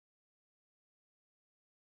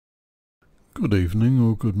Good evening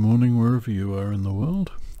or good morning wherever you are in the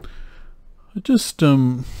world.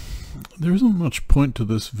 There isn't much point to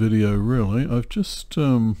this video really. I've just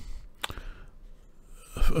found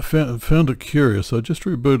it curious. I just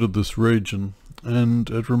rebooted this region and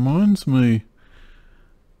it reminds me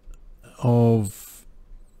of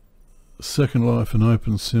Second Life and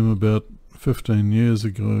OpenSim about 15 years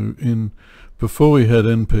ago, before we had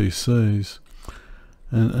NPCs,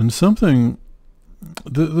 and something.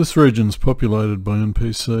 This region's populated by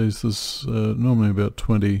NPCs. There's normally about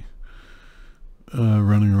 20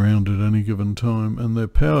 running around at any given time, and they're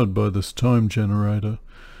powered by this time generator.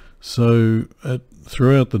 So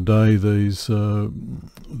throughout the day, the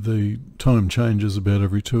time changes about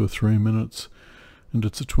every 2 or 3 minutes, and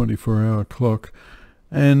it's a 24-hour clock.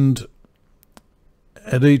 And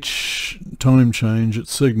at each time change, it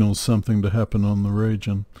signals something to happen on the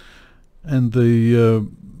region, and the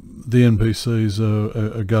NPCs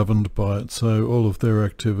are governed by it, so all of their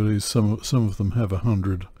activities, some of them have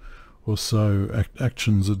 100 or so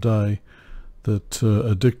actions a day that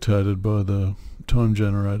are dictated by the time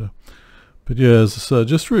generator. But yeah, as I say, I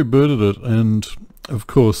just rebooted it, and of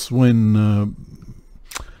course when the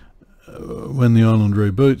island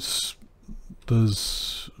reboots,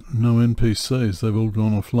 there's no NPCs, they've all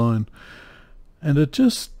gone offline, and it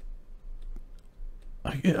just,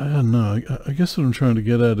 I don't know, I guess what I'm trying to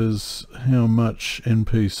get at is how much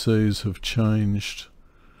NPCs have changed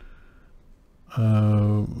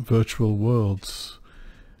virtual worlds.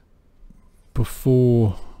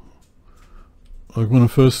 Before, like when I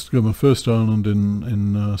first got my first island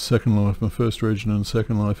in Second Life, my first region in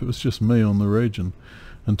Second Life, it was just me on the region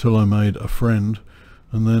until I made a friend,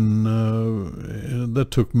 and then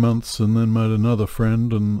that took months, and then made another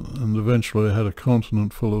friend, and eventually I had a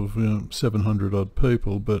continent full of 700 odd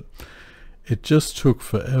people. But it just took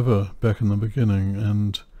forever back in the beginning,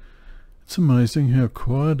 and it's amazing how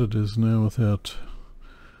quiet it is now without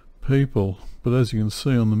people. But as you can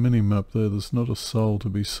see on the mini-map there's not a soul to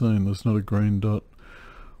be seen, there's not a green dot.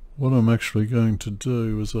 What I'm actually going to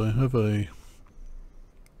do is I have a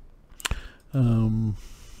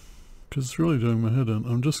because it's really doing my head in,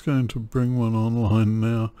 I'm just going to bring one online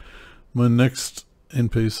now. My next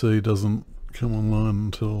NPC doesn't come online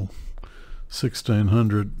until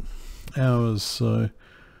 1600 hours, so,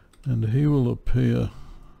 and he will appear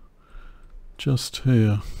just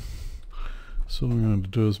here. So what I'm going to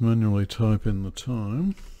do is manually type in the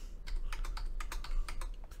time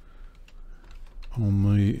on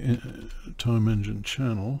the time engine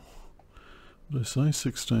channel. What did I say?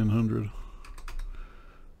 1600.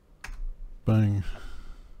 Bang.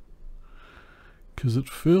 Because it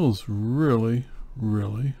feels really,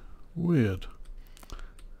 really weird.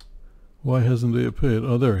 Why hasn't he appeared?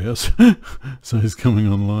 Oh, there he is. So he's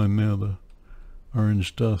coming online now, the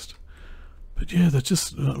orange dust. But yeah, that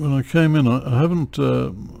just, when I came in, I haven't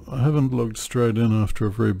logged straight in after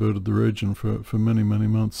I've rebooted the region for many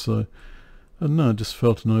months. So I don't know, I just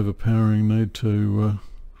felt an overpowering need to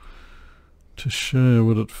share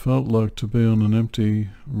what it felt like to be on an empty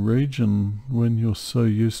region when you're so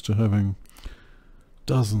used to having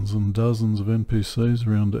dozens and dozens of NPCs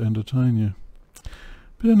around to entertain you.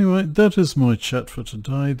 But anyway, that is my chat for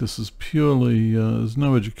today. This is purely, there's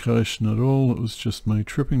no education at all. It was just me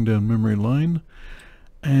tripping down memory lane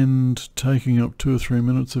and taking up 2 or 3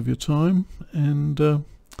 minutes of your time. And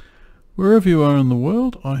wherever you are in the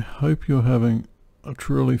world, I hope you're having a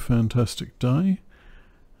truly fantastic day,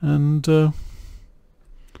 and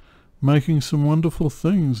making some wonderful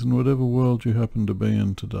things in whatever world you happen to be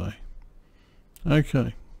in today.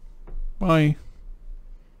 Okay, bye.